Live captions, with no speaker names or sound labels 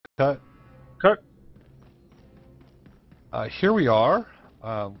Cut. Cut. Here we are.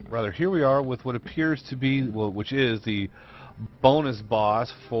 Here we are with what appears to be, well, which is the bonus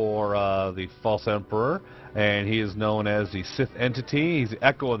boss for the False Emperor, and he is known as the Sith Entity. He's the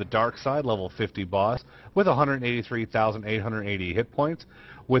Echo of the Dark Side, level 50 boss, with 183,880 hit points.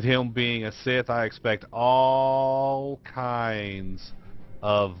 With him being a Sith, I expect all kinds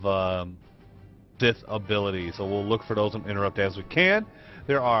of Sith abilities, so we'll look for those and interrupt as we can.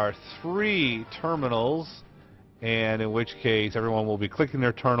 There are 3 terminals, and in which case everyone will be clicking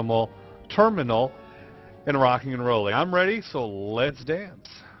their terminal and rocking and rolling. I'm ready, so let's dance.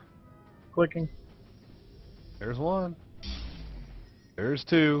 Clicking. There's 1. There's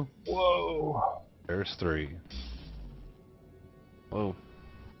 2. Whoa. There's 3. Whoa.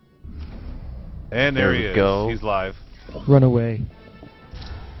 And there he is. Go. He's live. Run away.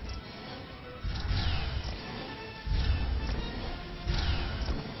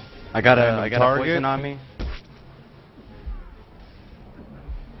 I got a poison on me.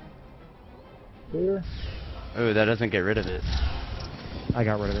 Clear. Ooh, that doesn't get rid of it. I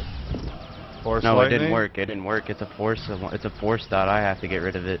got rid of it. Force No, lightning? it didn't work. It didn't work. It's a force. It's a force dot. I have to get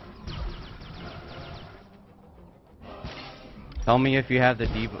rid of it. Tell me if you have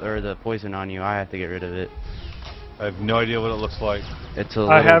the poison on you. I have to get rid of it. I have no idea what it looks like. It's a.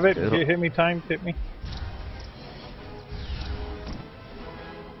 I have it. Hit me, time. Hit me.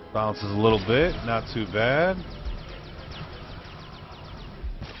 Bounces a little bit, not too bad.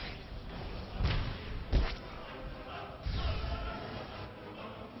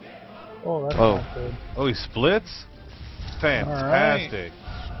 Oh, that's not good. Oh, he splits? Fantastic.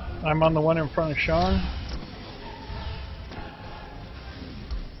 Right. I'm on the one in front of Sean.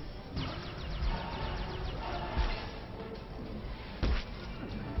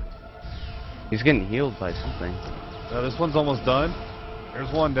 He's getting healed by something. This one's almost done.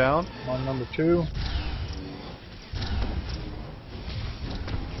 There's 1 down. I'm on number 2.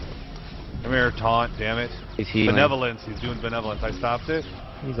 Come here, taunt, damn it. He's healing. Benevolence, he's doing benevolence. I stopped it.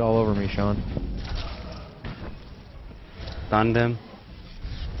 He's all over me, Sean. Stunned him.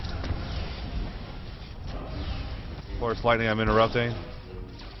 Force lightning, I'm interrupting.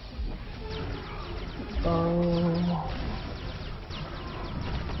 Oh.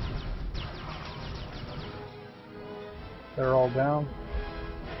 They're all down.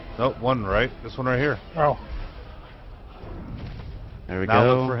 Nope, 1 right. This one right here. Oh. There we Now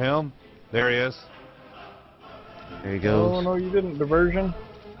go. look for him. There he is. There he goes. Oh, no, you didn't. Diversion.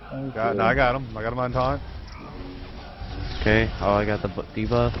 No, I got him. I got him on taunt. Okay. Oh, I got the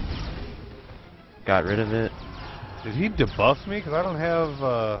debuff. Got rid of it. Did he debuff me? Because I don't have,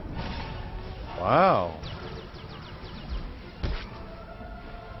 Wow.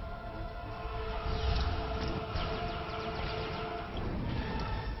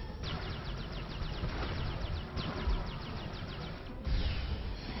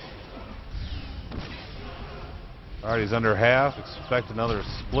 Alright, he's under half. Expect another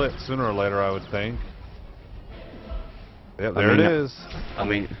split sooner or later, I would think. Yep, there it is. I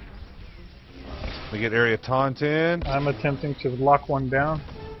mean, We get area taunt in. I'm attempting to lock 1 down.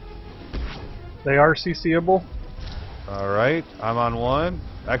 They are CCable. Alright, I'm on 1.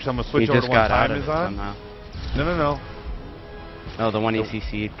 Actually, I'm going to switch he over just to 1 got out time of is it on. somehow. No. No, the one he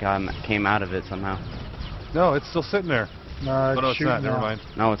CC'd came out of it somehow. No, it's still sitting there. No, Oh, no, it's not. Never now. mind.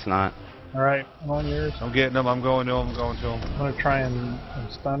 No, it's not. Alright, I'm on yours. I'm getting him. I'm going to him. I'm going to him. I'm gonna try and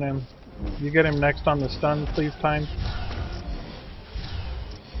stun him. You get him next on the stun, please, time.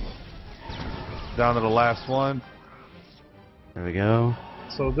 Down to the last one. There we go.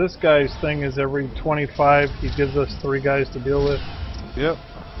 So this guy's thing is every 25, he gives us 3 guys to deal with. Yep.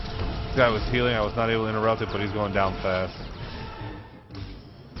 This guy was healing. I was not able to interrupt it, but he's going down fast.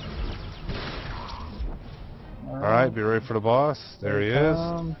 Alright, be ready for the boss. There he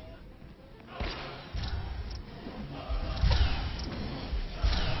is.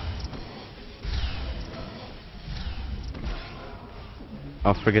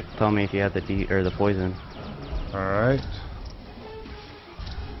 Don't forget to tell me if you had the the poison. Alright.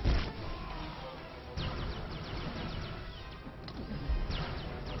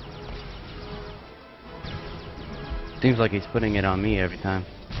 Seems like he's putting it on me every time.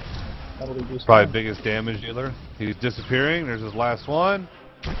 Probably biggest damage dealer. He's disappearing. There's his last one.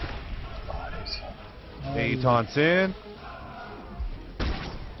 He taunts in.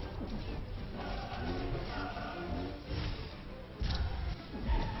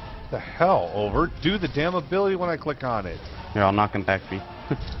 The hell, over? Do the damn ability when I click on it. Here, I'll knock him back for you.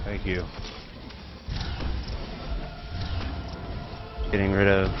 Thank you. Getting rid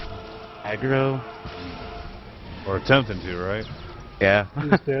of aggro. Or attempting to, right? Yeah.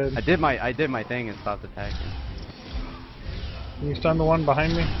 He's dead. I did my thing and stopped attacking. Can you stun the one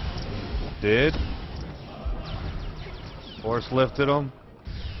behind me? Did. Force lifted him.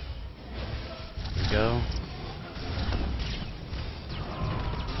 There we go.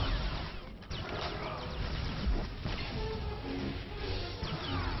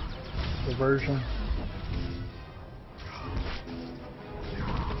 Diversion.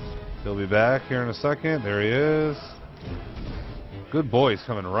 He'll be back here in a second. There he is. Good boy, he's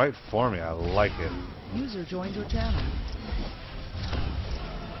coming right for me. I like it. User joined your channel.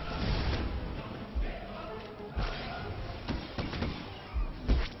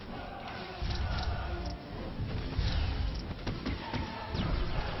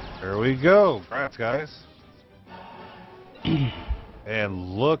 There we go. Congrats, guys.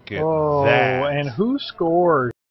 And look at Oh, that. and who scored?